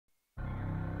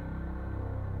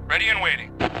Ready and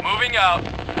waiting. Moving out.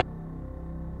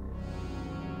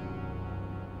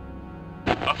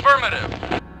 Affirmative.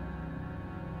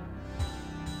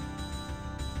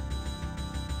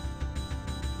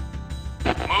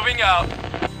 Moving out.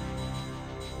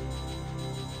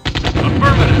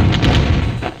 Affirmative.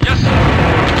 Yes, sir.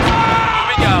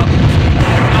 Moving out.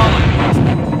 Acknowledged.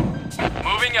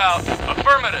 Moving out.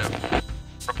 Affirmative.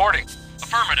 Reporting.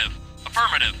 Affirmative.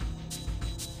 Affirmative.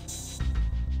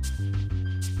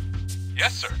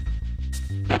 Yes, sir.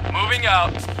 Moving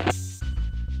out.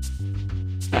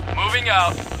 Moving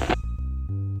out.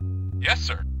 Yes,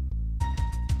 sir.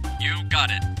 You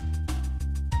got it.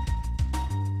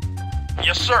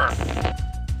 Yes, sir.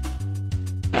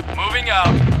 Moving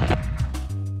out.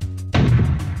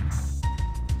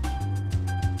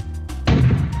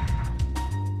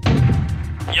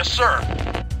 Yes, sir.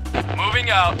 Moving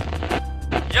out.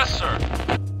 Yes, sir.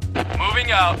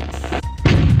 Moving out.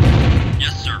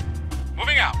 Yes, sir.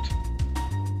 Moving out.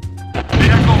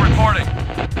 Vehicle reporting.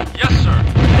 Yes, sir.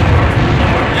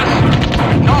 Yes, sir.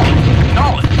 Acknowledge.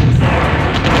 Acknowledge.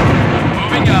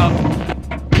 Moving out.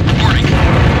 Reporting.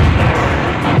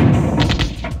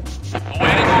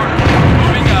 Awaiting order.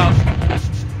 Moving out.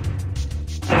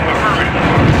 Affirmative.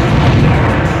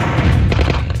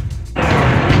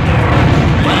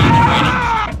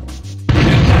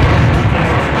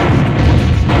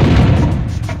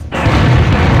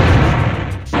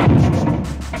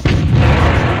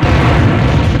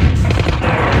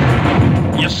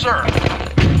 Yes, sir.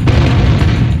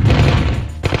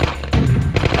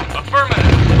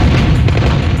 Affirmative.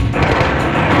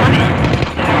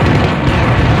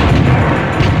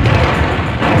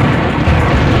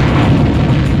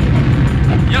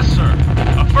 Yes, sir.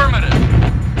 Affirmative.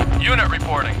 Unit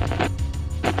reporting.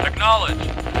 Acknowledged.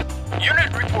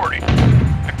 Unit reporting.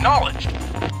 Acknowledged.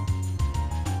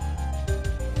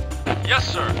 Yes,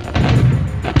 sir.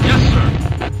 Yes, sir.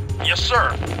 Yes,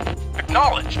 sir.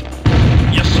 Acknowledged.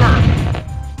 Yes, sir.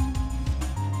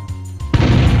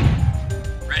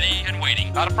 Ready and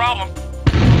waiting. Not a problem.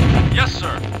 Yes,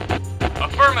 sir.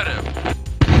 Affirmative.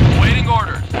 Awaiting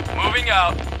orders. Moving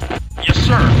out. Yes,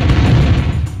 sir.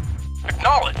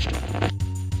 Acknowledged.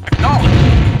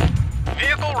 Acknowledged.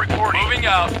 Vehicle reporting. Moving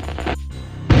out.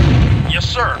 Yes,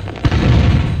 sir.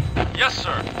 Yes,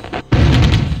 sir.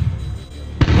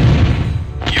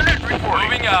 Unit reporting.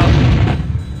 Moving out.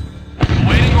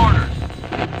 Awaiting orders.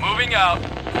 Moving out.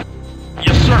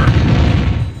 Yes, sir.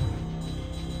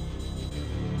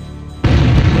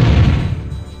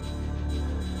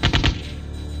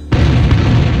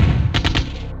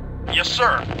 Yes,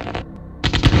 sir.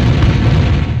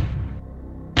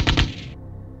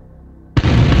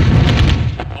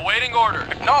 Awaiting order.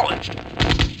 Acknowledged.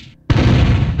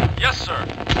 Yes, sir.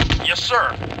 Yes,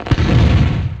 sir.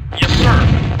 Yes, sir.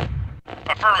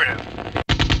 Affirmative.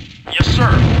 Yes,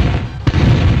 sir.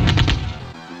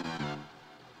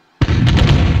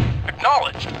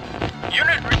 Acknowledged.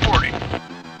 Unit reporting.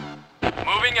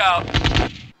 Moving out.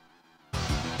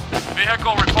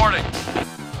 Vehicle reporting.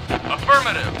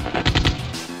 Affirmative.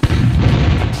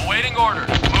 Awaiting orders.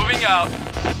 Moving out.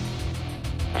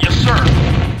 Yes, sir.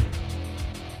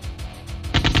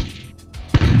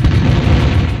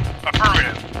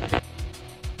 Affirmative.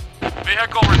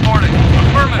 Vehicle reporting.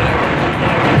 Affirmative.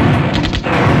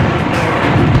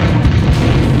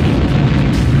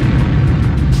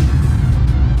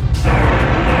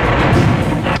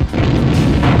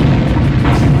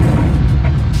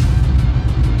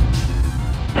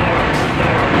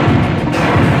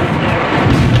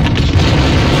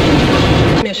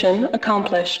 Mission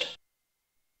accomplished.